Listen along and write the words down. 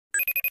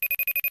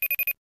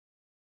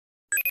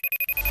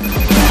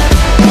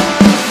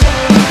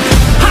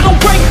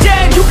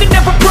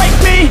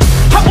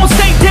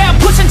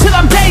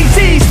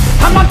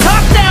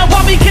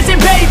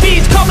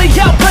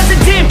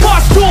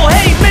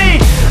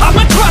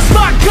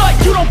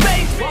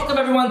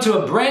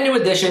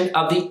edition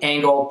of the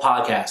Angle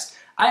Podcast.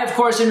 I, of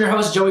course, am your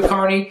host, Joey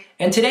Carney,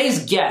 and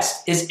today's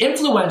guest is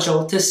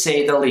influential to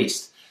say the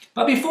least.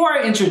 But before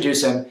I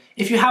introduce him,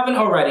 if you haven't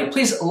already,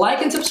 please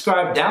like and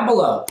subscribe down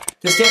below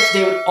to stay up to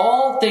date with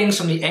all things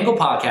from the Angle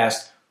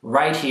Podcast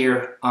right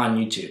here on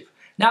YouTube.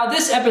 Now,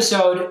 this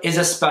episode is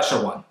a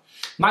special one.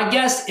 My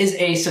guest is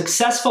a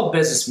successful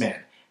businessman,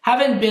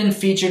 having been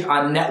featured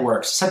on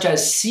networks such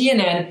as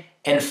CNN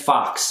and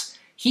Fox.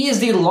 He is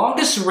the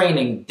longest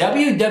reigning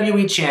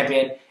WWE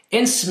champion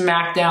in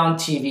SmackDown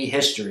TV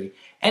history,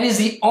 and is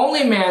the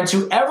only man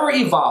to ever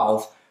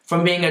evolve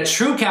from being a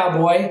true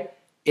cowboy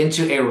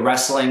into a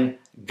wrestling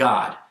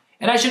god.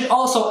 And I should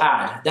also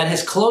add that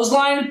his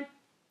clothesline,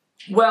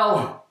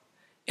 well,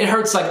 it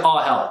hurts like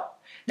all hell.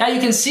 Now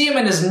you can see him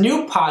in his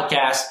new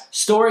podcast,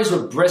 Stories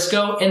with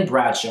Briscoe and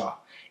Bradshaw.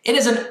 It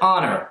is an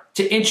honor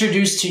to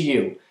introduce to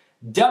you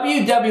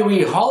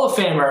WWE Hall of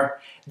Famer,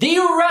 the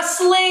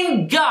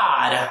wrestling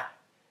god,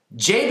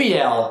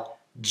 JBL,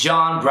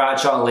 John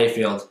Bradshaw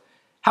Layfield.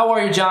 How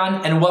are you,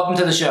 John? And welcome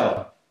to the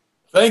show.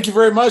 Thank you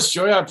very much,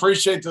 Joey. I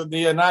appreciate the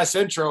nice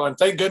intro. And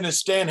thank goodness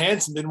Stan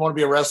Hansen didn't want to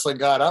be a wrestling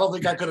god. I don't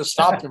think I could have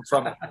stopped him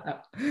from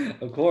it.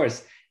 Of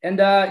course. And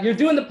you're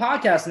doing the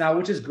podcast now,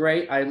 which is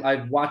great.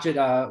 I watch it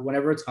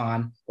whenever it's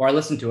on, or I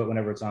listen to it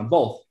whenever it's on,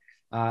 both.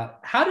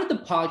 How did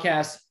the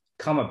podcast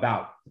come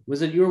about?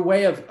 Was it your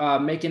way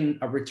of making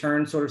a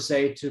return, sort of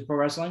say, to pro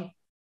wrestling?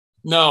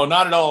 No,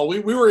 not at all. We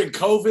were in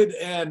COVID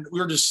and we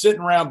were just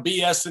sitting around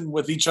BSing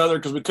with each other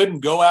because we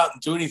couldn't go out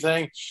and do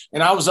anything.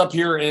 And I was up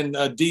here in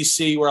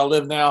DC where I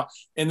live now.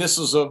 And this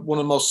was one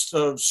of the most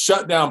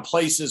shut down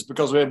places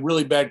because we had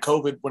really bad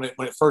COVID when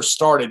it first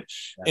started.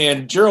 Yeah.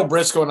 And Gerald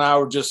Briscoe and I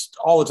were just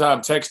all the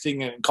time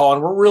texting and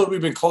calling. We've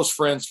been close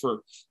friends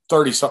for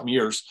 30 something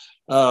years,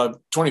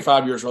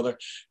 25 years rather.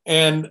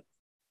 And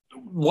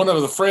one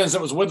of the friends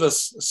that was with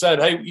us said,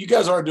 "Hey, you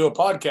guys ought to do a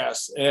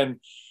podcast." And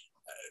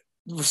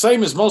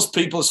same as most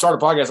people that start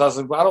a podcast, I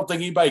said, well, I don't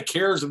think anybody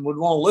cares and would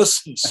want to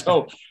listen.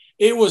 So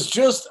it was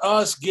just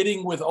us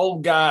getting with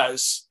old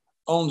guys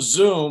on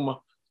Zoom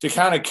to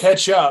kind of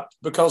catch up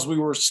because we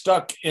were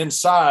stuck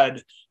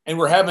inside and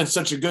we're having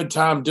such a good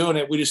time doing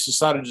it. We just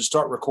decided to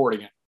start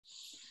recording it.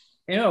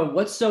 You know,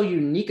 what's so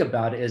unique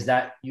about it is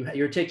that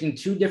you're taking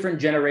two different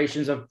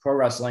generations of pro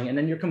wrestling and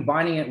then you're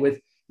combining it with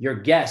your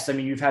guests. I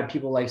mean, you've had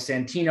people like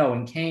Santino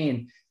and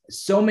Kane,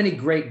 so many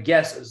great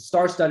guests,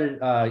 star-studded,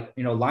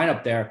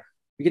 lineup there.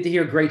 You get to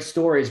hear great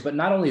stories, but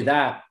not only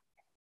that,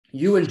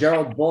 you and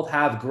Gerald both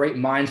have great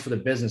minds for the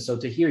business. So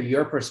to hear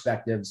your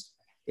perspectives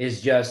is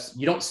just,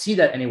 you don't see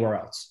that anywhere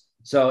else.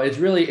 So it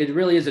really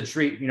is a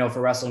treat, for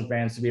wrestling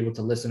fans to be able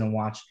to listen and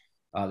watch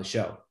the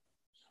show.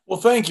 Well,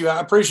 thank you. I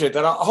appreciate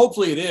that.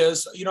 Hopefully it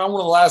is. I'm one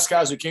of the last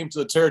guys who came to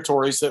the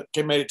territories that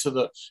made it to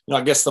the,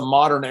 I guess the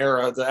modern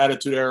era, the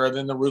Attitude Era,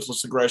 then the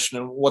Ruthless Aggression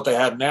and what they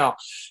have now.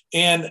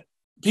 And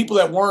people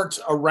that weren't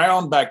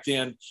around back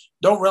then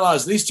don't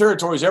realize these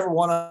territories, every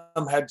one of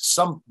them had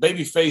some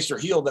baby face or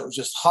heel that was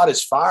just hot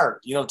as fire.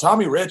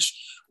 Tommy Rich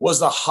was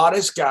the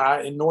hottest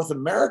guy in North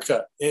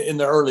America in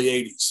the early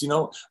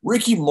 80s.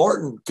 Ricky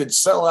Morton could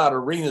sell out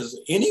arenas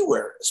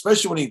anywhere,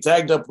 especially when he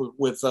tagged up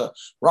with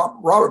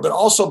Robert, but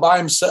also by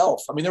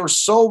himself. I mean, there were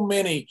so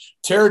many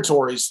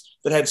territories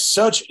that had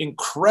such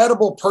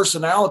incredible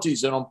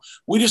personalities in them.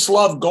 We just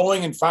love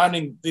going and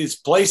finding these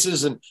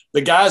places, and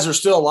the guys are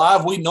still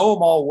alive. We know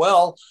them all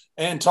well,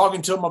 and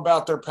talking to them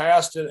about their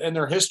past and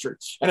their history.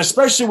 And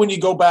especially when you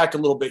go back a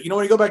little bit,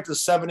 when you go back to the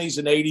 70s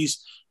and 80s,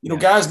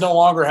 guys no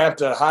longer have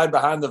to hide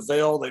behind the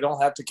veil. They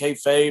don't have to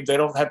kayfabe. They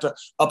don't have to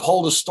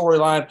uphold a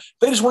storyline.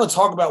 They just want to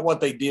talk about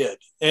what they did.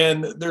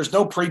 And there's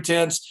no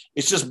pretense.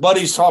 It's just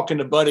buddies talking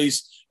to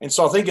buddies. And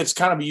so I think it's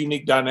kind of a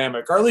unique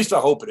dynamic, or at least I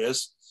hope it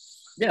is.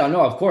 Yeah,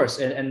 no, of course.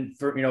 And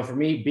for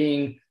me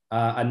being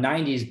a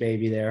 90s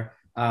baby there,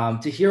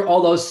 to hear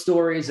all those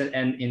stories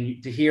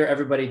and to hear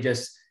everybody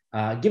just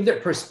give their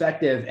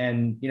perspective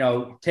and,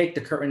 take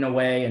the curtain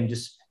away and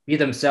just be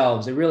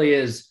themselves. It really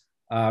is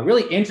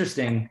really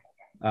interesting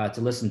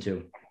to listen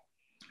to.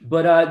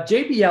 But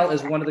JBL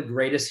is one of the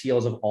greatest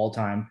heels of all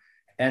time,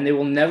 and there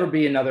will never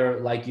be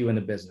another like you in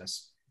the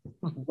business.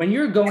 When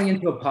you're going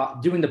into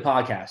doing the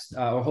podcast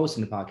or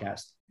hosting the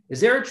podcast, is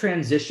there a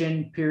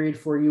transition period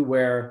for you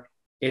where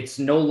it's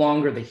no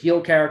longer the heel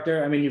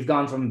character? I mean, you've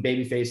gone from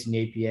babyface in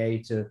the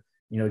APA to,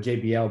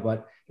 JBL,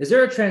 but is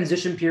there a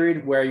transition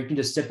period where you can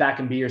just sit back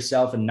and be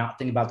yourself and not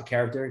think about the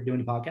character doing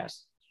the podcast?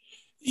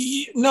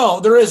 No,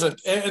 there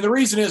isn't. And the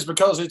reason is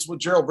because it's with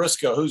Gerald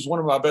Briscoe, who's one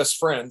of my best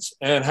friends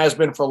and has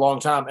been for a long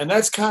time. And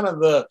that's kind of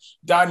the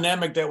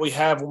dynamic that we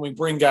have when we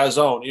bring guys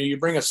on. You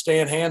bring a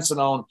Stan Hansen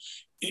on,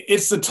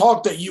 it's the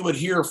talk that you would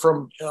hear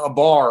from a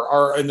bar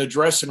or in the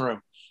dressing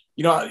room.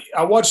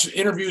 I watch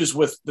interviews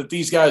that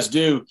these guys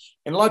do,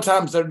 and a lot of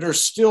times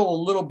there's still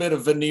a little bit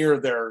of veneer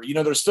there.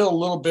 There's still a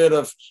little bit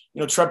of,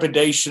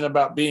 trepidation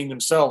about being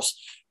themselves.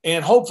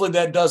 And hopefully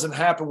that doesn't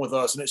happen with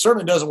us. And it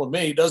certainly doesn't with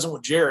me. It doesn't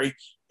with Jerry.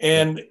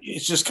 And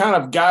it's just kind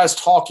of guys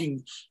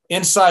talking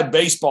inside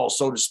baseball,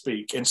 so to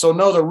speak. And so,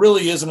 no, there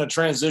really isn't a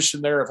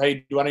transition there of,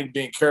 hey, do I need to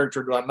be in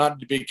character? Do I not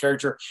need to be in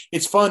character?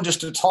 It's fun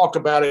just to talk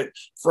about it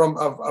from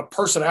a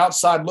person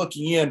outside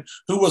looking in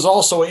who was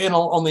also in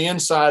on the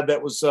inside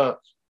that was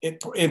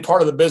in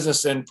part of the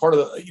business and part of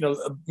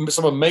the,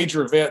 some of the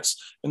major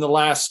events in the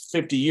last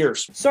 50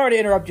 years. Sorry to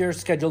interrupt your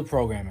scheduled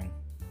programming.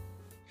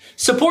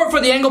 Support for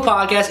the Angle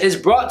Podcast is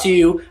brought to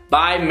you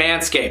by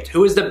Manscaped,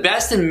 who is the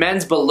best in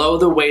men's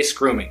below-the-waist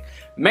grooming.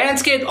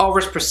 Manscaped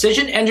offers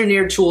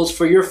precision-engineered tools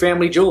for your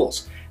family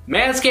jewels.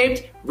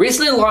 Manscaped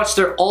recently launched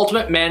their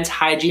Ultimate Men's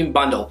Hygiene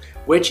Bundle,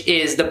 which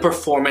is the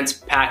Performance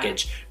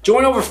Package.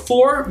 Join over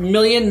 4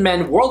 million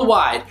men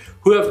worldwide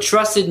who have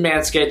trusted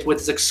Manscaped with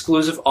this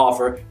exclusive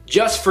offer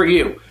just for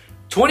you.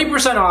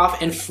 20%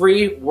 off and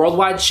free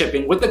worldwide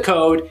shipping with the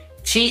code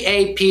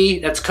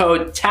TAP, that's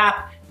code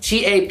TAP,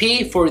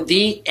 TAP for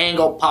the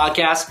Angle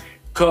Podcast,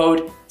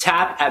 code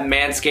TAP at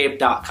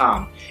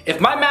manscaped.com. If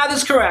my math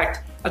is correct,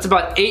 that's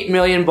about 8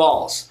 million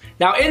balls.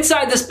 Now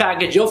inside this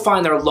package, you'll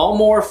find their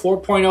Lawnmower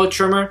 4.0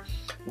 trimmer,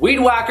 Weed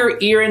Whacker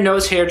ear and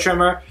nose hair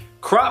trimmer,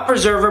 Crop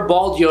Preserver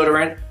ball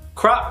deodorant,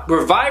 Crop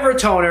Reviver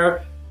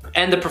toner,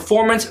 and the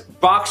Performance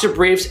boxer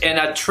briefs and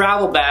a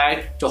travel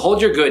bag to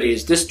hold your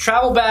goodies. This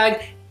travel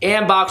bag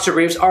and boxer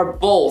briefs are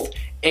both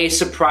a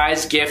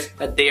surprise gift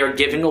that they are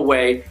giving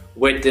away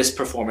with this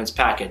Performance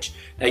Package.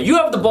 Now you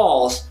have the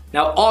balls,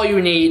 now all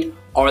you need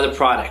are the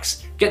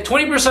products. Get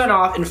 20%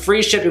 off and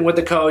free shipping with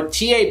the code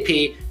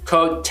TAP,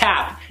 code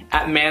TAP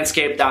at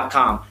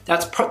manscaped.com.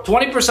 That's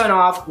 20%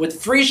 off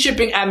with free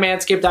shipping at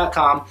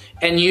manscaped.com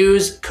and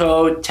use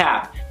code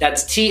TAP.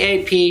 That's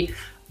TAP.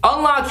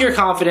 Unlock your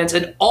confidence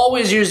and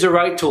always use the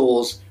right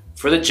tools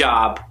for the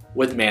job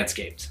with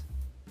Manscaped.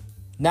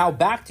 Now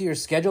back to your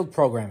scheduled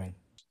programming.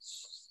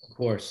 Of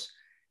course.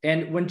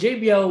 And when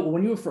JBL,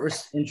 when you were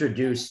first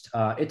introduced,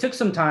 it took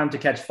some time to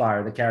catch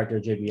fire, the character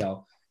of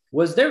JBL.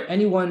 Was there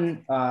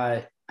anyone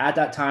at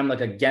that time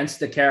like against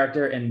the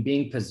character and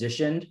being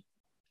positioned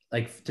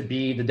like to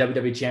be the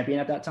WWE champion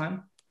at that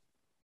time?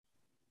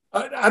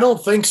 I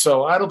don't think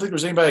so. I don't think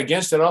there's anybody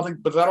against it. I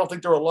don't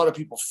think there were a lot of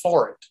people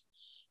for it.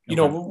 You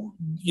know,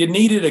 you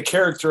needed a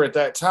character at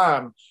that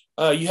time.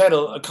 You had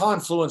a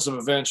confluence of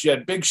events. You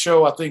had Big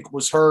Show, I think,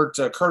 was hurt.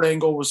 Kurt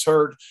Angle was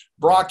hurt.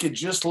 Brock had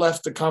just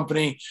left the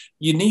company.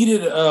 You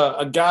needed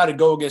a guy to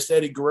go against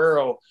Eddie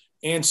Guerrero.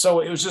 And so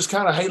it was just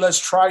kind of, hey, let's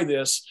try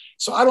this.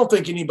 So I don't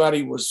think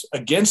anybody was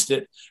against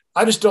it.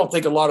 I just don't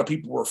think a lot of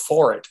people were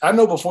for it. I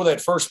know before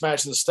that first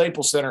match in the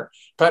Staples Center,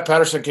 Pat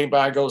Patterson came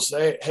by and goes,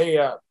 hey,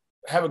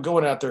 have it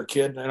going out there,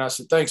 kid. And I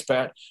said, thanks,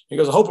 Pat. He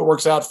goes, I hope it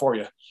works out for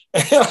you.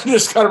 And I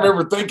just kind of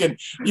remember thinking,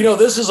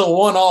 this is a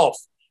one-off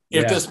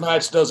if this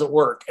match doesn't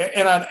work.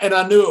 And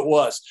I knew it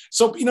was.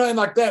 So, and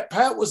like that,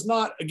 Pat was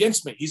not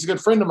against me. He's a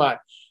good friend of mine.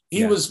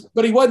 He was,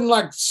 but he wasn't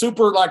like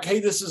super like, hey,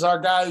 this is our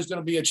guy who's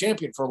going to be a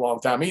champion for a long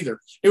time either.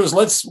 It was,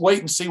 let's wait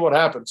and see what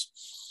happens.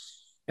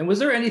 And was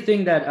there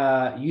anything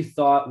that you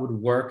thought would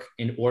work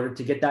in order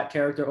to get that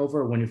character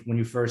over when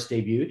you first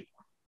debuted?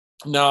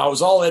 No, it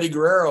was all Eddie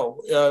Guerrero.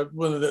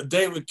 When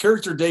the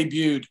character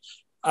debuted,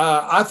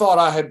 I thought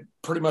I had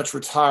pretty much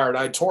retired.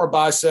 I tore a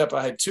bicep.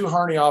 I had 2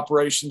 hernia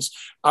operations.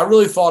 I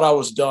really thought I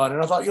was done.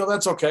 And I thought,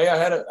 that's okay. I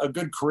had a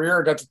good career.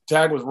 I got to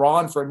tag with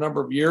Ron for a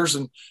number of years,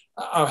 and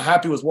I'm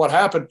happy with what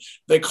happened.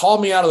 They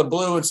called me out of the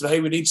blue and said,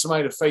 hey, we need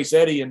somebody to face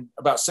Eddie in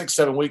about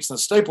 6-7 weeks in the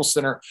Staples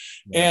Center.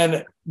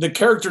 And the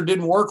character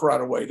didn't work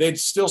right away. They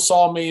still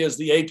saw me as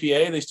the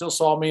APA. They still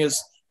saw me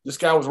as this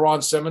guy was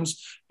Ron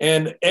Simmons.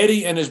 And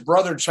Eddie and his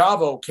brother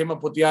Chavo came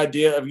up with the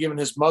idea of giving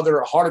his mother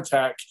a heart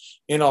attack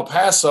in El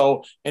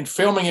Paso and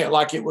filming it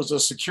like it was a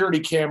security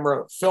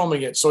camera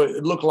filming it. So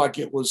it looked like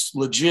it was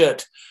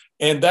legit.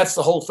 And that's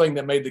the whole thing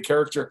that made the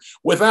character.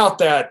 Without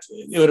that,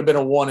 it would have been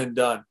a one and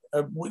done.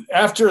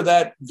 After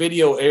that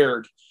video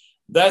aired,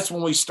 that's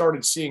when we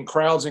started seeing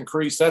crowds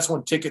increase. That's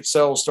when ticket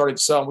sales started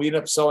selling. We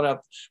ended up selling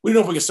out. We didn't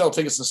know if we could sell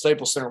tickets in the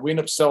Staples Center. We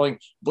ended up selling, I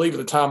believe at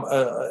the time,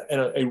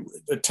 an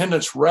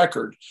attendance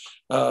record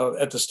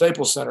at the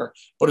Staples Center.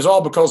 But it's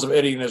all because of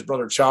Eddie and his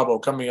brother Chavo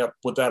coming up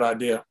with that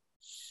idea.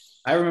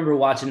 I remember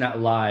watching that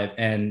live,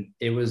 and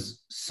it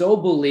was so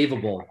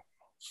believable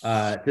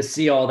to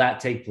see all that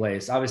take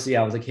place. Obviously,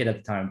 I was a kid at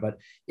the time, but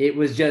it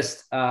was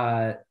just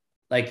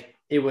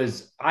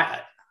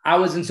I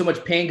was in so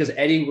much pain because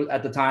Eddie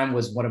at the time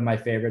was one of my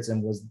favorites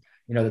and was,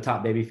 the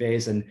top baby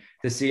face, and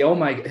to see,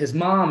 his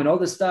mom and all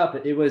this stuff.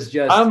 It was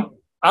just,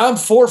 I'm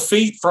 4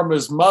 feet from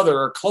his mother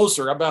or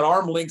closer, about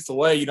arm length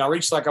away. I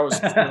reached like I was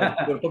going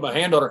to put my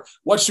hand on her.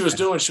 What she was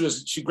doing,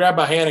 she grabbed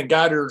my hand and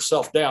guided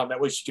herself down. That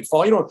way she could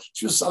fall.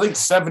 She was, I think,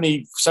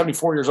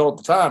 74 years old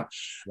at the time.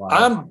 Wow.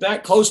 I'm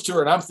that close to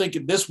her, and I'm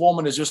thinking this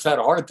woman has just had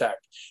a heart attack.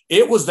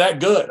 It was that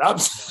good. I'm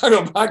like,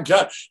 oh my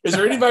God, is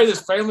there anybody in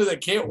this family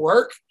that can't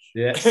work?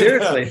 Yeah,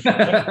 seriously.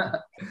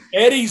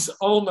 Eddie's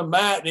on the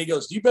mat, and he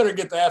goes, "You better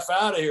get the F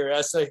out of here."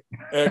 I say,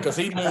 because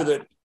he knew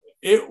that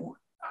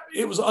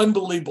it was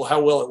unbelievable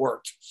how well it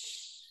worked.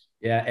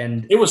 Yeah,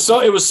 and it was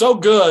so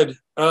good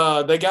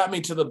They got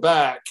me to the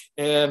back,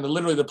 and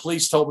literally the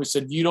police told me,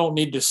 said, you don't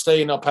need to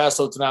stay in El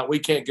Paso tonight. We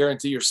can't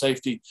guarantee your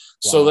safety.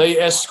 Wow. So they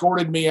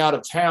escorted me out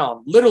of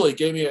town, literally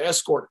gave me an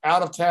escort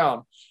out of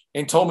town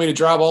and told me to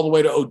drive all the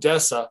way to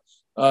Odessa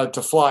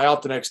to fly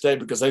out the next day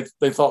because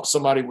they thought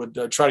somebody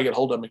would try to get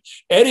hold of me.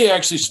 Eddie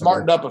actually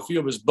smartened up a few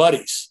of his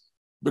buddies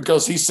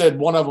because he said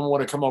one of them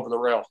would have come over the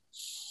rail.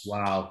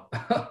 Wow.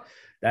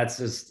 That's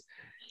just,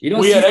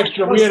 we had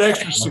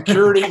extra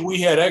security. We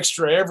had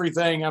extra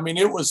everything. I mean,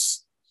 it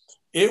was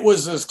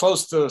as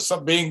close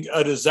to being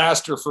a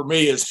disaster for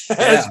me as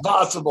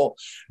possible.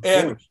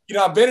 And,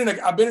 I've been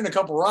in a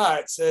couple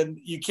riots, and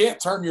you can't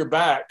turn your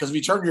back, because if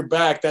you turn your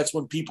back, that's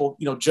when people,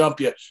 jump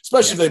you,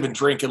 especially if they've been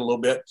drinking a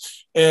little bit.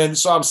 And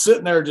so I'm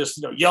sitting there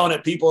just, yelling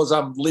at people as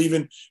I'm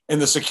leaving,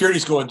 and the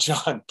security's going,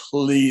 John,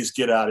 please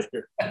get out of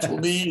here.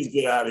 Please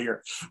get out of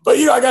here. But,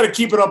 I got to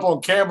keep it up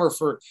on camera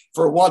for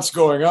what's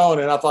going on.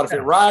 And I thought if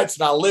it riots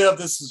and I live,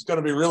 this is going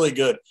to be really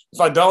good. If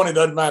I don't, it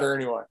doesn't matter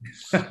anyway.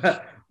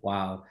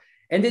 Wow.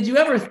 And did you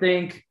ever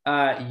think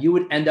you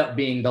would end up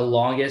being the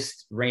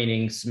longest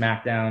reigning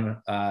SmackDown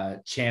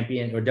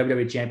champion or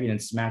WWE champion in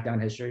SmackDown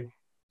history?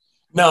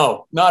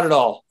 No, not at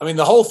all. I mean,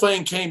 the whole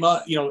thing came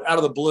up, out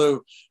of the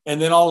blue.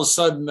 And then all of a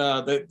sudden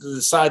they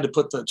decided to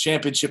put the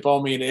championship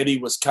on me, and Eddie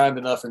was kind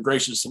enough and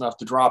gracious enough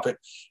to drop it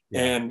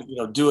and,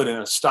 do it in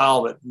a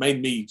style that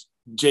made me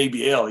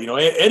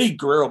JBL. Eddie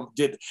Guerrero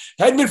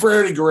hadn't been for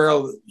Eddie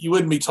Guerrero, you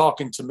wouldn't be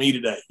talking to me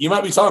today. You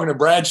might be talking to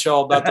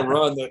Bradshaw about the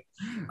run that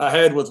I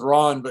had with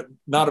Ron, but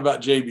not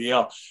about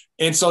JBL.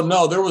 And so,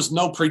 no, there was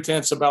no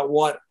pretense about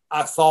what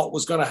I thought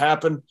was going to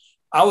happen.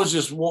 I was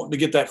just wanting to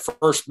get that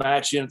first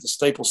match in at the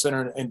Staples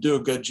Center and do a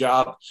good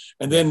job.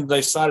 And then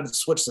they decided to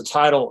switch the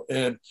title,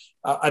 and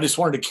I just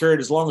wanted to carry it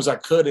as long as I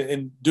could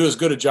and do as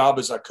good a job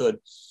as I could.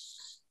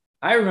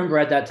 I remember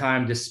at that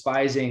time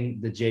despising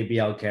the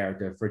JBL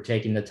character for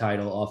taking the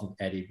title off of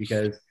Eddie,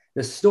 because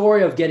the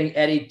story of getting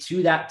Eddie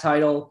to that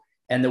title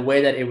and the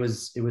way that it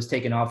was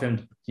taken off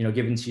him,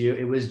 given to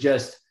you,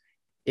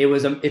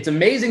 it's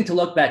amazing to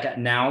look back at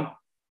now.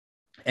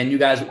 And you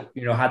guys,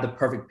 had the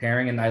perfect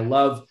pairing. And I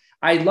love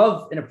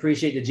and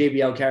appreciate the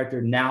JBL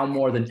character now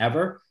more than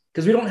ever,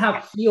 because we don't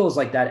have heels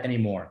like that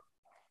anymore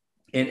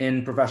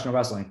in professional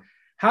wrestling.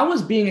 How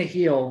has being a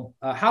heel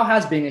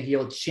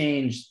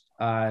changed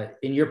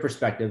in your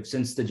perspective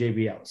since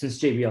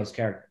JBL's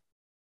character?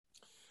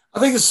 I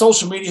think the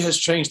social media has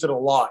changed it a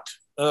lot.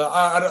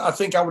 I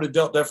think I would have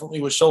dealt differently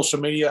with social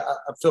media.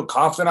 I feel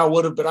confident I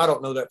would have, but I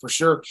don't know that for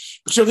sure.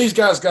 But these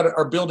guys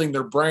are building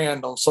their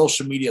brand on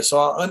social media, so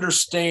I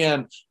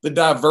understand the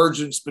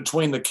divergence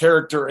between the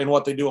character and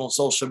what they do on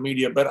social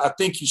media. But I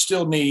think you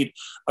still need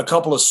a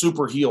couple of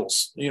super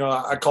heels.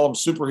 I call them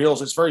super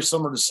heels. It's very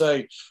similar to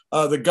say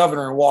the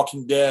Governor in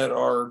Walking Dead,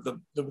 or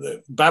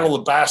the Battle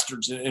of the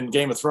Bastards in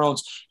Game of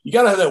Thrones. You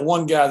got to have that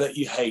one guy that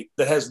you hate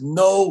that has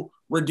no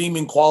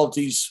redeeming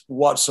qualities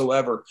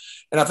whatsoever.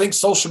 And I think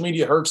social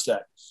media hurts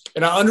that.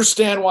 And I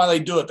understand why they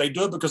do it. They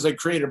do it because they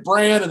create a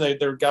brand, and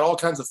they've got all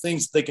kinds of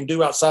things that they can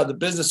do outside the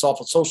business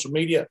off of social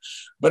media.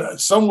 But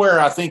somewhere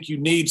I think you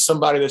need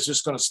somebody that's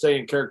just going to stay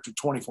in character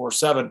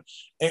 24/7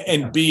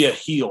 and be a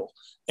heel.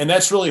 And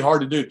that's really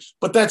hard to do.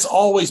 But that's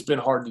always been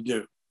hard to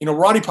do.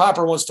 Roddy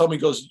Piper once told me,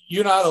 he goes,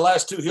 "You and I are the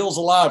last two heels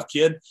alive,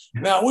 kid."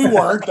 Now, we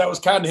weren't. That was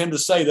kind of him to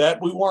say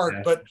that. We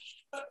weren't. But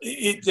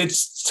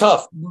it's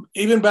tough.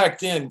 Even back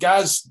then,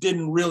 guys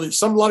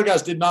a lot of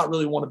guys did not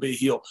really want to be a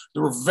heel.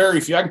 There were very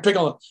few. I can pick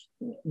on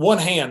one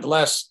hand the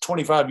last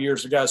 25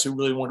 years of guys who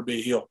really want to be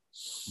a heel.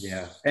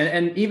 Yeah.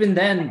 And even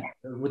then,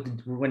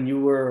 when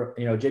you were,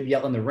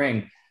 JBL in the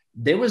ring,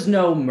 there was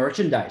no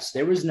merchandise.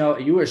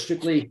 You were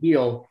strictly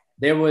heel.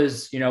 There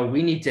was,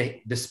 we need to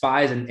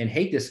despise and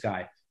hate this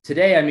guy.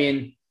 Today, I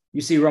mean,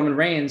 you see Roman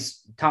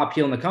Reigns, top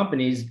heel in the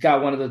company. He's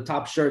got one of the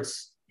top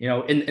shirts,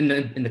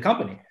 in the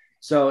company.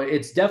 So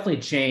it's definitely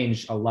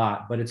changed a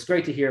lot, but it's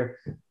great to hear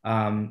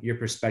your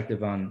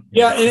perspective on.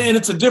 And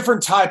it's a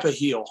different type of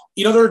heel.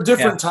 There are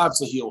different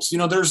types of heels.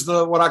 There's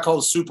what I call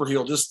the super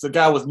heel, just the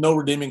guy with no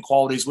redeeming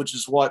qualities, which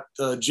is what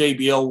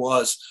JBL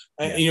was.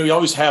 And, you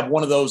always have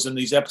one of those in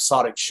these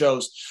episodic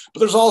shows. But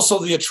there's also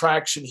the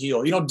attraction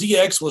heel.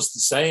 DX was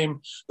the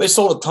same. They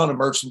sold a ton of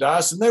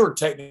merchandise, and they were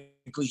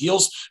technically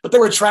heels, but they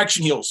were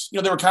attraction heels.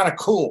 They were kind of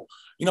cool.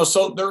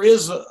 So there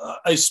is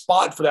a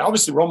spot for that.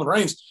 Obviously, Roman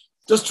Reigns,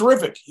 just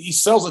terrific. He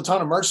sells a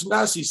ton of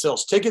merchandise. He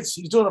sells tickets.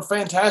 He's doing a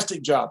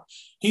fantastic job.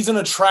 He's an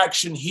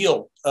attraction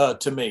heel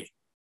to me.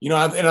 And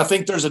I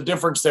think there's a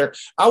difference there.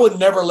 I would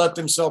never let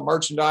them sell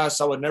merchandise.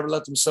 I would never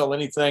let them sell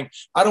anything.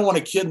 I don't want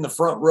a kid in the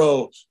front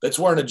row that's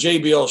wearing a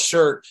JBL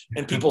shirt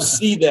and people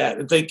see that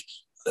and think,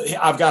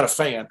 I've got a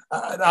fan.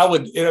 I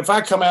would, and if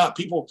I come out,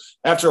 people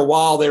after a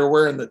while, they were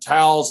wearing the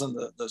towels and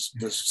the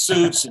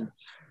suits, and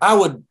I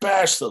would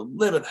bash the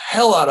living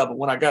hell out of them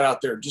when I got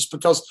out there, just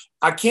because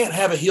I can't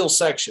have a heel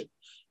section.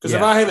 Because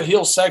if I have a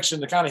heel section,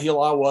 the kind of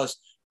heel I was,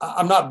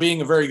 I'm not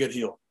being a very good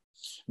heel.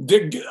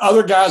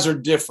 Other guys are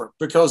different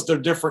because they're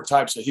different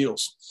types of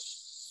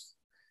heels.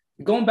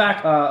 Going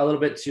back a little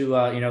bit to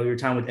your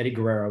time with Eddie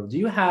Guerrero, do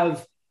you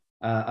have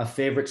a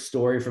favorite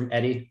story from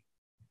Eddie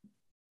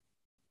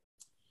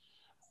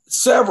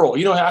Several.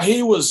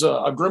 He was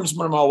a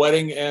groomsman of my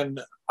wedding,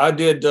 and I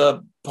did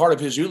part of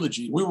his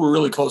eulogy. We were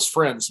really close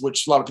friends,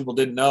 which a lot of people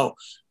didn't know.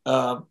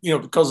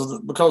 Because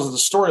of the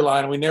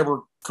storyline, we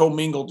never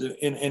commingled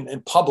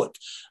in public.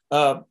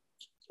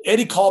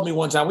 Eddie called me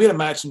one time. We had a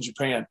match in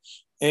Japan,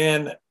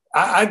 and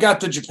I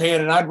got to Japan,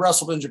 and I'd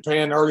wrestled in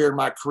Japan earlier in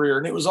my career,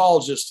 and it was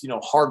all just,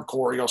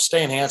 hardcore,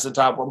 Stan Hansen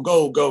type of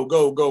go, go,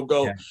 go, go,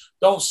 go. Yeah.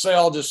 Don't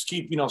sell, just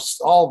keep,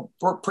 all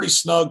pretty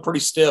snug, pretty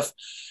stiff.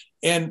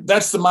 And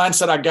that's the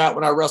mindset I got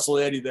when I wrestled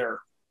Eddie there.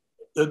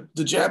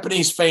 The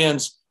Japanese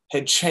fans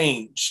had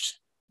changed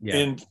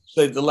in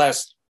the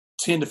last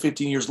 10 to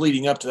 15 years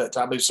leading up to that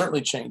time. They've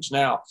certainly changed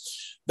now.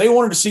 They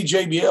wanted to see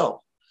JBL.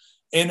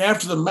 And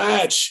after the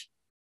match,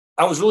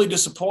 I was really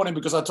disappointed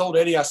because I told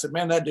Eddie, I said,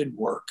 man, that didn't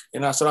work.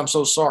 And I said, I'm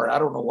so sorry. I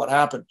don't know what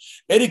happened.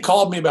 Eddie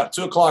called me about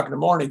 2:00 in the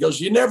morning. He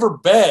goes, you never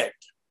begged.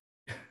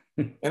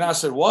 And I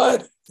said,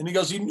 what? And he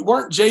goes, you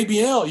weren't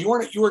JBL.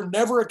 You were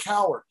never a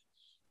coward.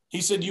 He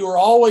said, you were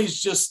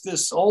always just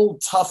this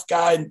old tough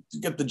guy, and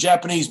you get the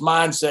Japanese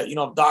mindset,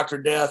 Dr.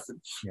 Death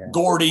and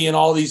Gordy and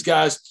all these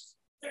guys.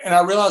 And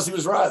I realized he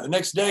was right. The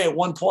next day, at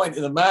one point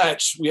in the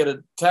match, we had a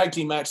tag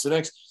team match.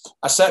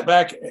 I sat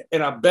back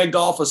and I begged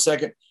off a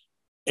second,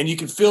 and you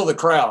could feel the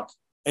crowd,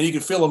 and you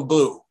could feel them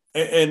boo.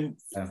 And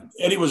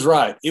Eddie was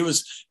right.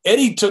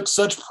 Eddie took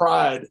such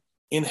pride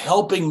in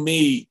helping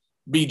me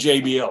be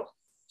JBL.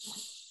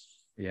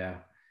 Yeah.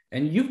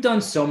 And you've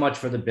done so much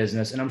for the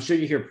business, and I'm sure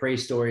you hear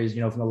praise stories,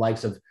 from the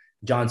likes of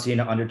John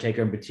Cena,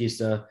 Undertaker, and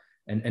Batista,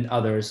 and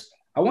others.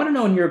 I want to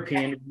know, in your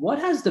opinion, what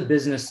has the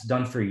business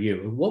done for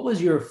you? What was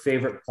your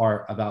favorite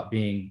part about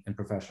being in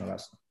professional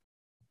wrestling?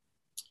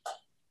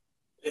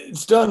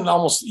 It's done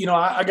almost,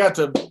 I got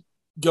to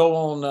go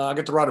on, I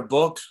got to write a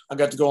book. I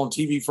got to go on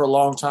TV for a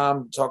long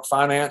time, talk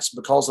finance.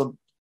 Because of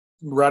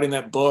writing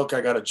that book, I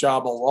got a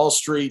job on Wall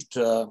Street,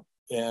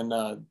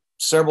 and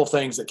several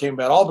things that came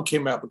about, all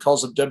came about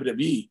because of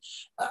WWE.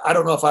 I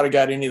don't know if I'd have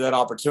got any of that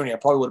opportunity. I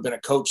probably would have been a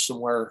coach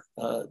somewhere,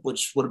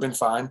 which would have been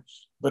fine.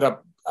 But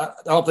I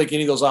don't think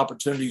any of those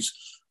opportunities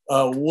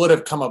would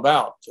have come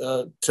about.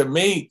 To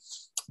me,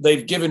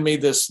 they've given me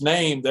this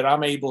name that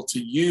I'm able to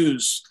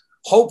use,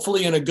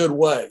 hopefully in a good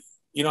way.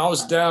 I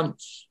was down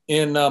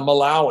in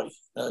Malawi,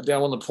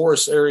 down one of the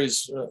poorest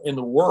areas in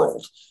the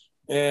world.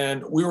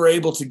 And we were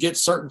able to get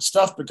certain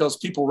stuff because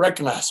people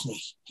recognized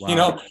me,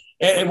 Wow.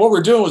 And what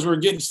we're doing was we're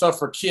getting stuff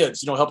for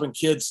kids, helping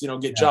kids,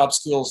 get job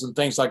skills and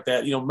things like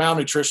that.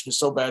 Malnutrition is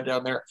so bad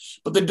down there.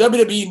 But the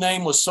WWE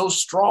name was so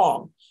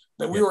strong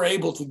that we were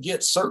able to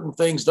get certain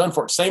things done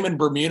for it. Same in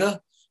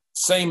Bermuda.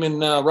 Same in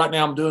right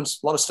now I'm doing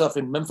a lot of stuff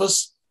in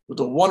Memphis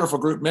with a wonderful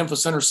group,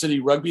 Memphis Center City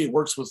Rugby. It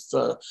works with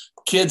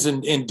kids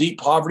in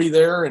deep poverty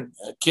there, and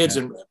kids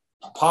in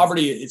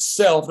poverty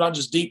itself, not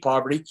just deep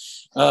poverty.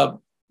 But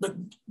a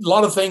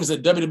lot of things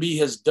that WWE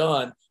has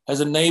done has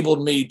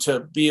enabled me to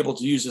be able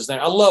to use this name.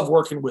 I love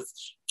working with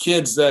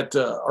kids that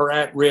are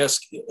at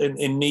risk,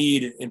 in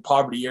need, in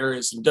poverty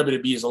areas, and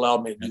WWE has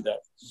allowed me to do that.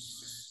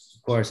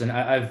 Of course, and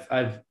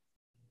I've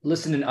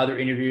listened in other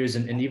interviews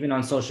and even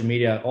on social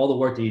media, all the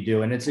work that you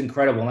do, and it's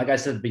incredible. And like I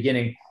said at the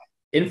beginning,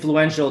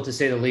 influential to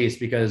say the least,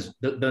 because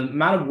the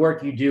amount of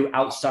work you do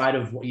outside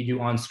of what you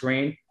do on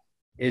screen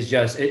is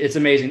just, it's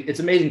amazing. It's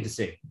amazing to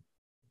see.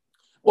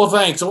 Well,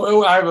 thanks.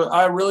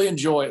 I really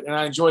enjoy it, and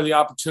I enjoy the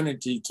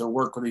opportunity to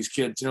work with these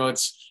kids.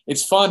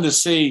 It's fun to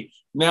see,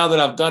 now that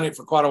I've done it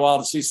for quite a while,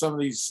 to see some of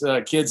these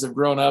kids have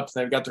grown up.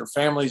 They've got their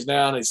families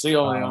now, and they see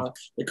them.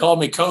 They call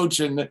me coach,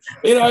 and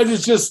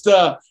it's just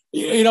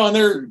and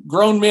they're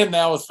grown men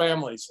now with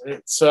families.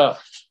 It's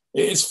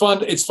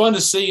fun. It's fun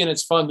to see, and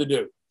it's fun to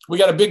do. We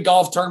got a big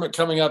golf tournament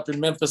coming up in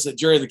Memphis at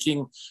Jerry the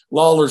King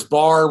Lawler's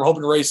bar. We're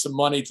hoping to raise some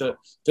money to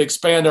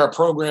expand our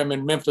program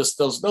in Memphis.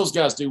 Those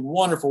guys do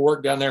wonderful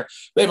work down there.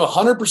 They have a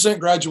 100%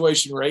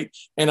 graduation rate,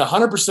 and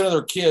 100% of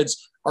their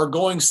kids are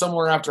going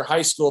somewhere after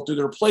high school through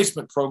the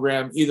replacement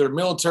program, either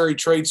military,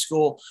 trade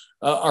school,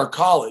 or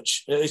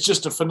college. It's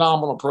just a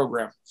phenomenal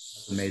program.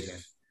 That's amazing.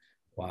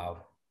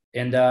 Wow.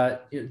 And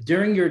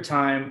during your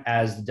time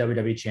as the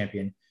WWE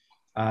champion,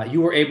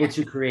 you were able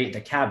to create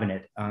the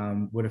cabinet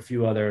with a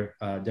few other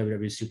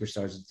WWE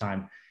superstars at the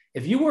time.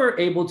 If you were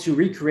able to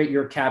recreate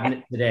your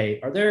cabinet today,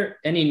 are there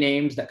any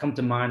names that come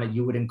to mind that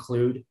you would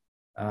include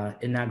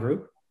in that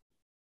group?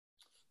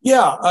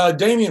 Yeah,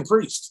 Damian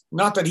Priest.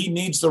 Not that he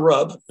needs the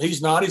rub.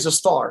 He's not. He's a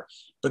star.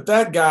 But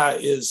that guy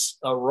is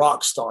a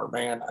rock star,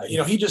 man.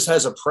 He just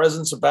has a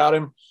presence about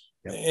him,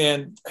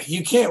 and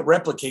you can't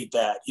replicate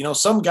that.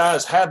 Some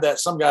guys have that,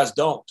 some guys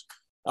don't.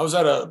 I was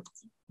at a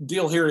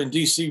deal here in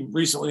DC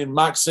recently, and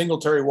Mike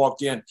Singletary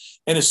walked in,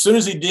 and as soon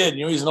as he did,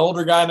 he's an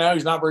older guy now,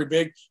 he's not very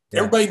big.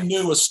 Everybody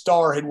knew a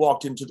star had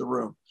walked into the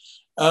room.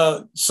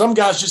 Some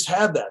guys just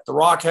have that. The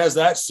Rock has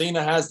that.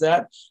 Cena has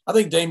that. I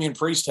think Damian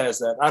Priest has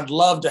that. I'd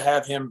love to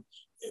have him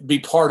be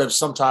part of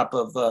some type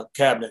of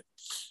cabinet.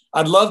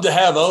 I'd love to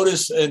have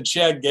Otis and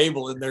Chad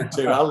Gable in there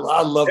too. I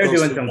love They're those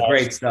doing some guys.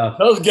 Great stuff.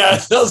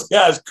 Those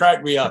guys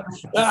crack me up.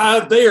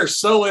 They are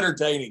so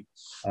entertaining.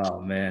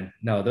 Oh man,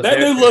 no, that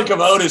new look of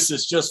Otis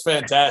is just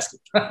fantastic.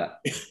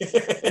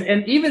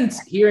 and even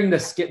hearing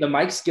the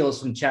mic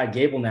skills from Chad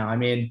Gable now, I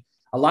mean,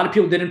 a lot of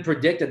people didn't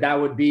predict that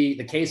would be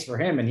the case for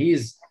him, and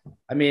he's,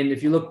 I mean,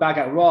 if you look back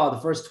at Raw, the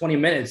first 20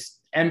 minutes,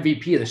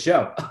 MVP of the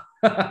show.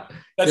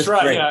 That's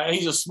right. Great. Yeah,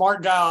 he's a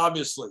smart guy.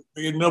 Obviously,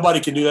 nobody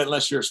can do that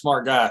unless you're a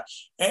smart guy,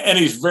 and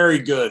he's very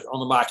good on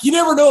the mic. You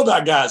never know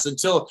about guys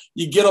until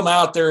you get them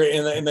out there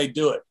and they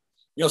do it.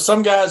 You know,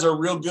 some guys are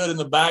real good in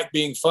the back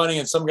being funny,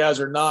 and some guys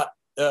are not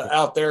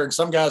out there. And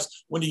some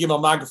guys, when you give them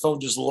a microphone,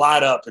 just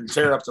light up and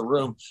tear up the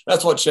room.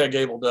 That's what Chad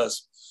Gable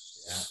does.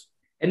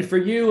 Yeah. And for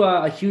you,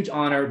 a huge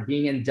honor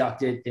being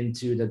inducted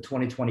into the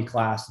 2020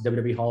 class, the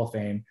WWE Hall of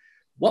Fame.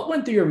 What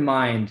went through your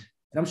mind?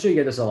 And I'm sure you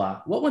get this a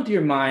lot. What went through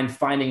your mind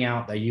finding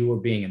out that you were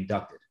being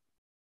inducted?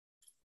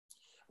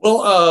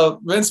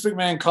 Well, Vince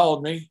McMahon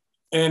called me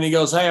and he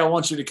goes, "Hey, I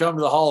want you to come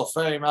to the Hall of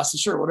Fame." I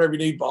said, "Sure, whatever you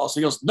need, boss."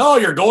 He goes, "No,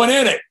 you're going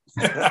in it."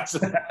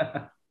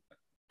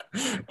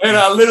 And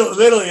I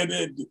literally,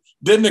 it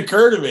didn't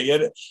occur to me.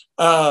 And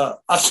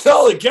I said,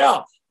 "Holy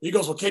cow." He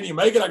goes, "Well, can you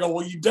make it?" I go,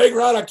 "Well, you dang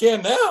right I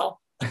can now."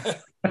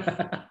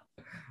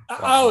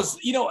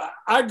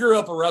 I grew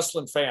up a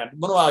wrestling fan.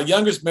 One of my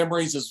youngest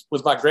memories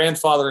was my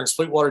grandfather in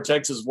Sweetwater,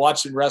 Texas,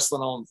 watching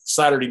wrestling on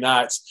Saturday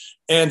nights.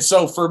 And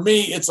so for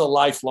me, it's a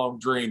lifelong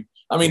dream.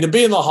 I mean, to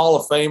be in the Hall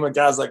of Fame with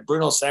guys like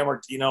Bruno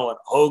Sammartino and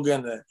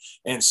Hogan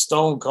and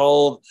Stone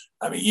Cold,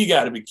 I mean, you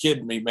got to be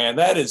kidding me, man.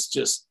 That is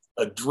just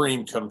a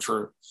dream come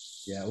true.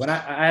 Yeah, when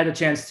I had a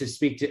chance to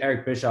speak to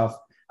Eric Bischoff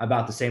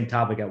about the same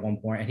topic at one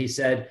point, and he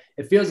said,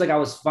 it feels like I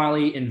was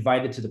finally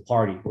invited to the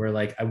party where,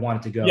 like, I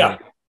wanted to go. Yeah.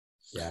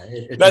 Yeah,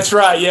 that's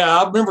right. Yeah,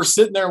 I remember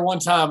sitting there one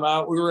time.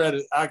 We were at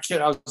I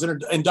was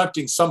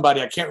inducting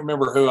somebody. I can't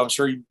remember who. I'm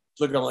sure you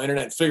look on the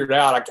internet and figure it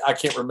out. I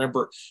can't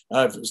remember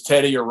if it was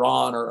Teddy or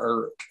Ron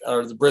or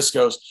the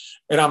Briscoes.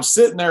 And I'm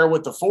sitting there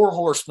with the Four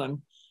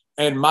Horsemen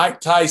and Mike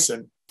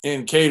Tyson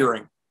in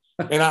catering.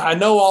 And I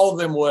know all of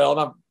them well,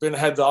 and I've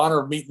had the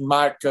honor of meeting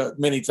Mike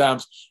many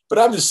times. But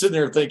I'm just sitting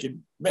there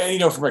thinking, man, you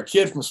know, from a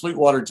kid from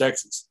Sweetwater,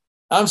 Texas,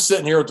 I'm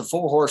sitting here with the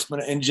Four Horsemen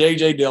and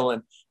J.J.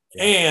 Dillon.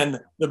 Yeah. And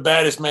the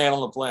baddest man on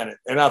the planet.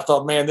 And I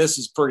thought, man, this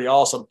is pretty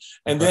awesome.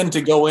 And then to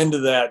go into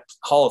that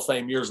Hall of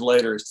Fame years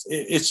later,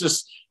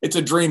 it's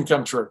a dream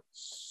come true.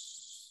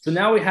 So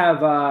now we have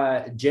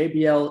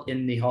JBL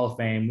in the Hall of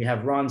Fame. We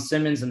have Ron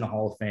Simmons in the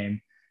Hall of Fame.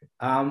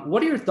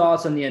 What are your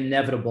thoughts on the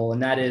inevitable?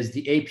 And that is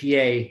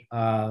the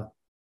APA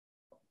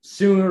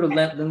sooner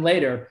than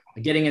later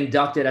getting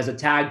inducted as a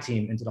tag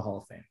team into the Hall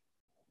of Fame.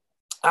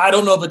 I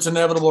don't know if it's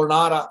inevitable or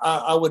not.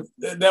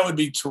 That would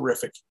be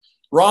terrific.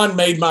 Ron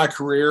made my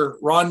career.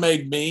 Ron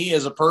made me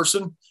as a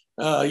person.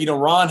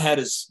 Ron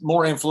had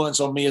more influence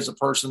on me as a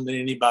person than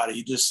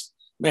anybody.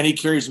 He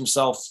carries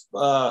himself.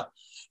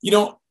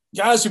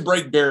 Guys who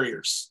break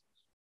barriers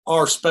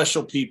are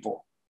special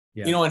people.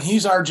 Yeah. And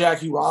he's our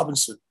Jackie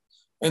Robinson.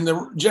 And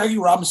Jackie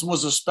Robinson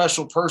was a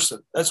special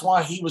person. That's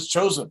why he was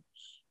chosen.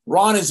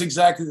 Ron is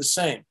exactly the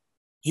same.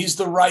 He's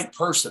the right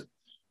person.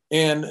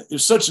 And it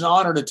was such an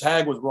honor to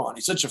tag with Ron.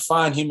 He's such a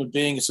fine human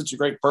being. He's such a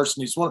great person.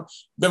 He's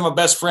been my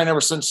best friend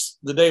ever since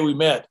the day we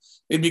met.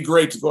 It'd be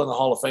great to go in the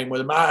Hall of Fame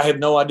with him. I have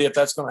no idea if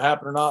that's going to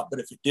happen or not, but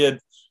if it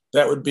did,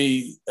 that would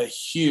be a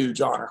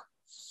huge honor.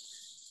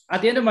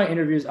 At the end of my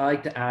interviews, I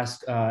like to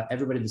ask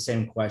everybody the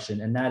same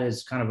question, and that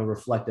is kind of a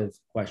reflective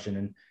question.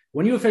 And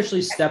when you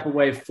officially step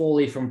away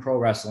fully from pro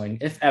wrestling,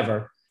 if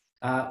ever,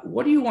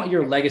 what do you want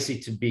your legacy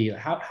to be?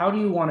 How do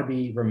you want to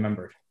be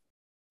remembered?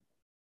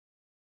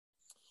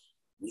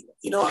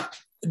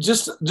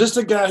 Just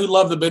a guy who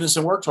loved the business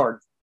and worked hard.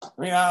 I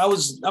mean,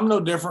 I'm no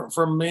different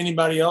from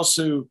anybody else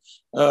who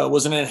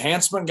was an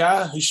enhancement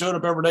guy who showed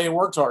up every day and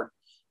worked hard.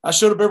 I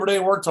showed up every day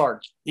and worked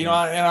hard,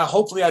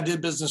 hopefully I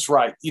did business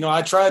right.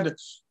 I tried to,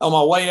 on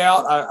my way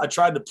out, I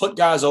tried to put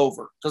guys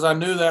over because I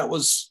knew that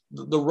was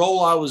the role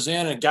I was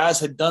in, and guys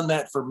had done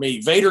that for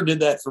me. Vader did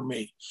that for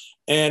me.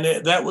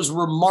 And that was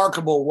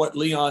remarkable what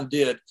Leon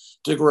did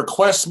to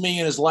request me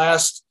in his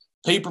last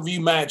pay-per-view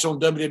match on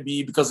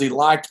WWE because he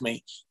liked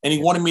me and he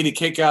wanted me to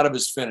kick out of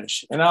his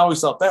finish. And I always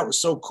thought that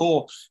was so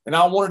cool. And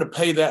I wanted to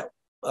pay that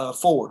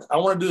forward. I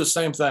want to do the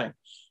same thing.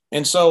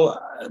 And so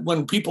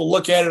when people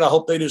look at it, I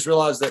hope they just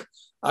realize that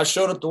I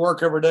showed up to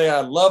work every day.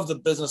 I love the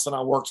business and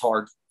I worked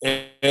hard.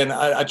 And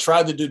I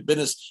tried to do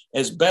business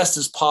as best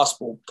as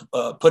possible,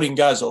 putting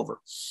guys over.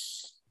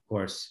 Of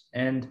course.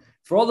 And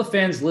for all the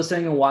fans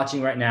listening and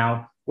watching right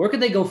now, where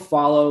could they go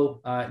follow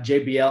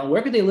JBL, and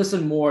where could they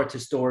listen more to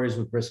Stories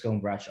with Briscoe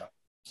and Bradshaw?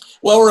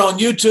 Well, we're on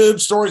YouTube,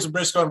 Stories with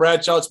Briscoe and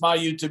Bradshaw. It's my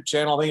YouTube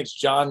channel. I think it's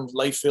John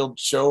Layfield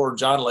Show or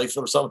John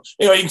Layfield or something.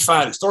 Anyway, you can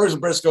find it, Stories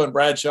with Briscoe and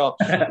Bradshaw.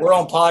 We're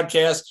on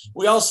podcasts.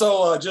 We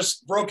also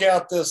just broke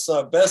out this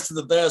Best of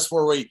the Best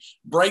where we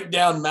break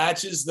down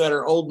matches that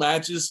are old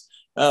matches.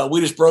 We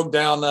just broke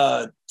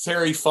down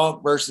Terry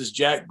Funk versus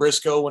Jack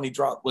Briscoe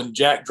when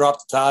Jack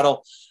dropped the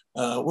title.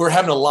 We're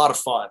having a lot of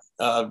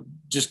fun,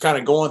 just kind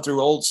of going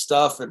through old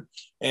stuff, and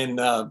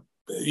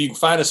you can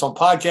find us on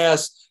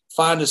podcasts,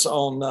 find us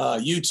on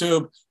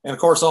YouTube, and of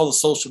course, all the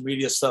social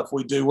media stuff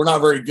we do. We're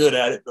not very good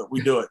at it, but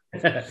we do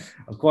it.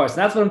 Of course.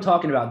 That's what I'm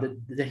talking about.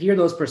 To hear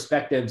those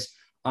perspectives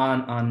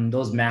on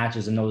those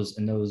matches and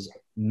those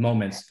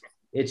moments,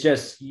 it's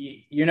just,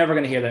 you're never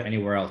going to hear that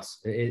anywhere else.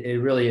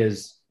 It really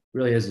is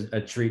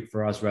a treat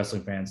for us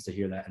wrestling fans to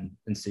hear that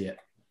and see it.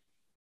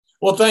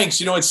 Well, thanks.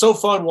 It's so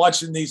fun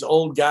watching these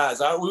old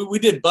guys. We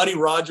did Buddy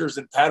Rogers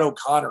and Pat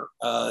O'Connor,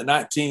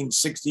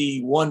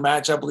 1961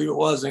 match, I believe it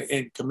was,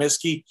 in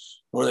Comiskey,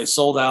 where they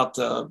sold out,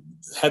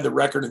 had the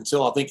record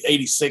until, I think,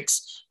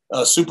 86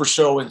 Super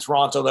Show in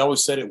Toronto. They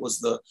always said it was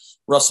the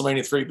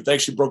WrestleMania 3, but they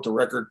actually broke the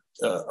record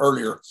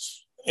earlier.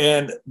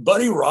 And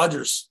Buddy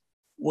Rogers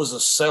was a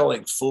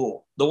selling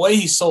fool. The way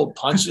he sold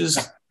punches,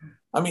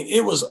 I mean,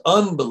 it was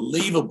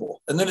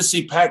unbelievable. And then to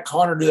see Pat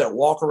Connor do that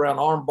walk around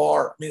arm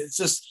bar, I mean, it's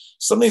just,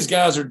 some of these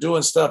guys are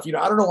doing stuff. I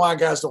don't know why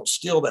guys don't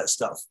steal that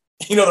stuff.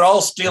 They're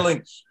all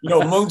stealing,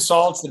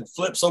 moonsaults and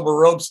flips over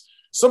ropes.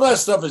 Some of that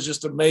stuff is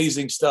just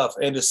amazing stuff.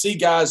 And to see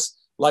guys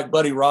like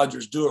Buddy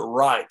Rogers do it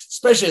right,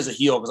 especially as a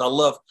heel, because I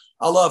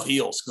love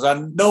heels, because I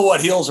know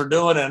what heels are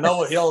doing, and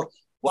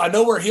I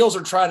know where heels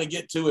are trying to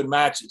get to in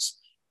matches.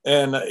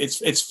 And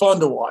it's fun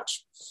to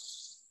watch.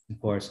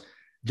 Of course.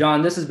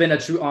 John, this has been a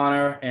true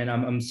honor, and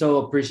I'm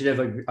so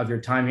appreciative of your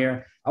time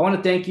here. I want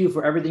to thank you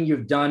for everything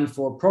you've done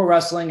for pro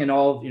wrestling and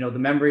all, the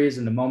memories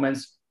and the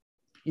moments.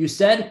 You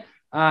said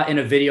in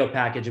a video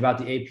package about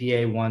the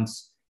APA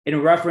once,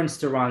 in reference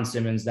to Ron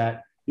Simmons,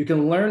 that you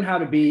can learn how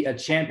to be a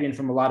champion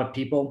from a lot of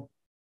people,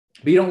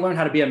 but you don't learn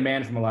how to be a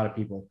man from a lot of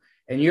people.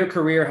 And your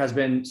career has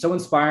been so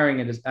inspiring,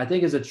 and I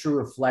think is a true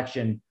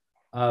reflection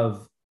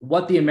of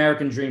what the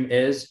American dream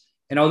is.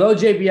 And although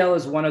JBL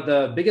is one of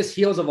the biggest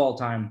heels of all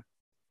time,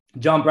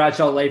 John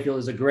Bradshaw Layfield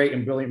is a great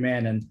and brilliant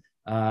man, and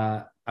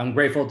I'm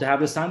grateful to have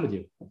this time with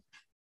you.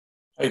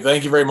 Hey,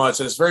 thank you very much.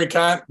 And it's very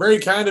kind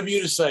of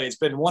you to say. It's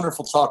been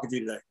wonderful talking to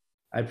you today.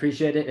 I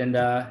appreciate it. And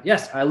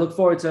yes, I look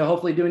forward to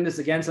hopefully doing this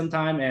again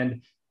sometime.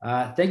 And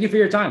thank you for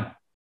your time.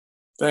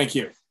 Thank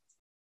you.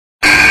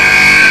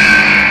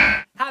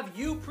 Have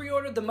you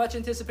pre-ordered the much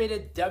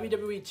anticipated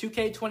WWE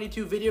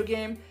 2K22 video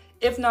game?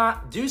 If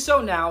not, do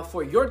so now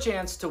for your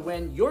chance to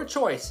win your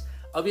choice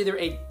of either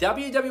a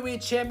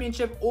WWE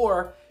Championship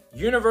or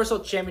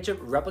Universal Championship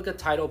replica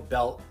title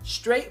belt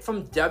straight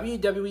from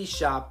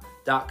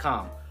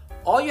WWEshop.com.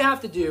 All you have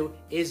to do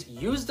is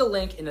use the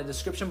link in the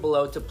description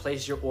below to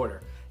place your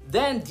order.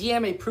 Then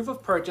DM a proof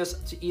of purchase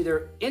to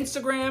either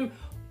Instagram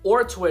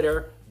or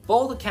Twitter,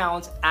 both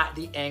accounts at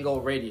The Angle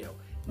Radio.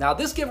 Now,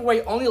 this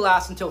giveaway only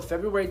lasts until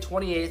February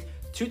 28th,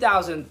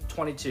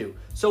 2022.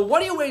 So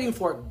what are you waiting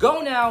for?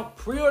 Go now,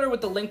 pre-order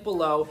with the link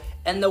below,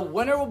 and the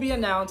winner will be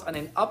announced on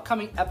an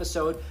upcoming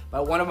episode by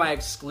one of my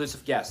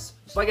exclusive guests.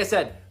 So like I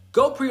said,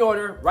 go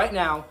pre-order right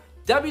now.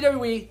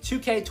 WWE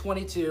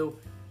 2K22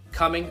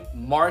 coming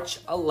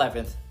March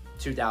 11th,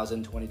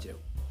 2022.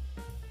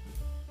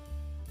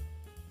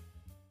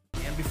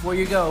 And before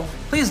you go,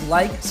 please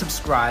like,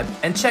 subscribe,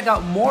 and check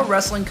out more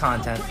wrestling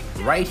content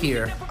right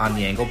here on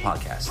The Angle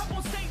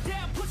Podcast.